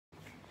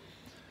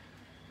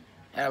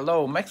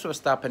Hello, Max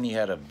Verstappen. He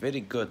had a very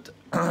good,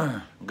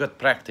 good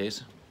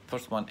practice.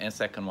 First one and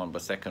second one,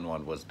 but second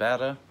one was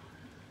better.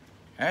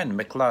 And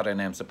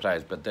McLaren, I'm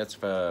surprised, but that's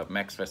for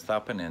Max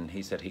Verstappen, and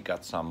he said he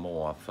got some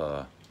more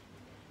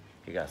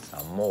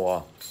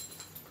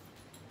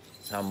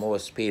some more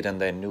speed in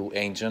the new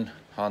engine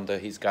Honda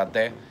he's got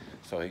there.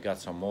 So he got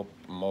some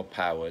more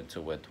power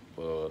to it.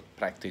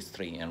 Practice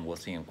 3, and we'll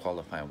see in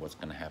qualifying what's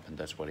gonna happen.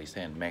 That's what he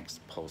said. Max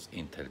post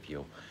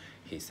interview,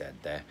 he said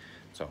there.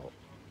 So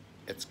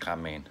it's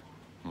coming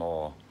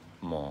more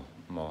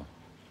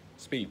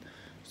speed.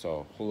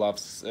 So who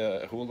loves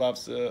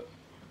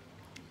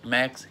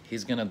Max?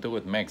 He's gonna do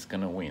it. Max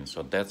gonna win.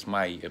 So that's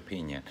my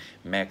opinion.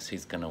 Max,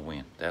 he's gonna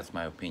win. That's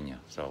my opinion.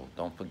 So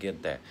don't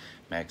forget that.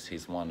 Max,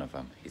 he's one of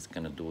them. He's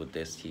gonna do it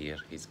this year.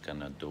 He's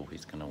gonna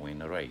win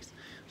the race.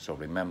 So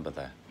remember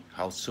that.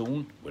 How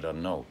soon? We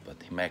don't know.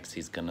 But Max,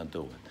 he's gonna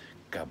do it.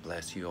 God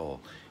bless you all.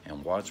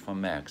 And watch for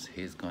Max.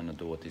 He's gonna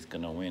do it. He's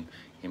gonna win.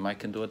 He might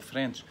can do it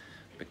French,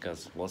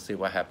 because we'll see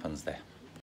what happens there.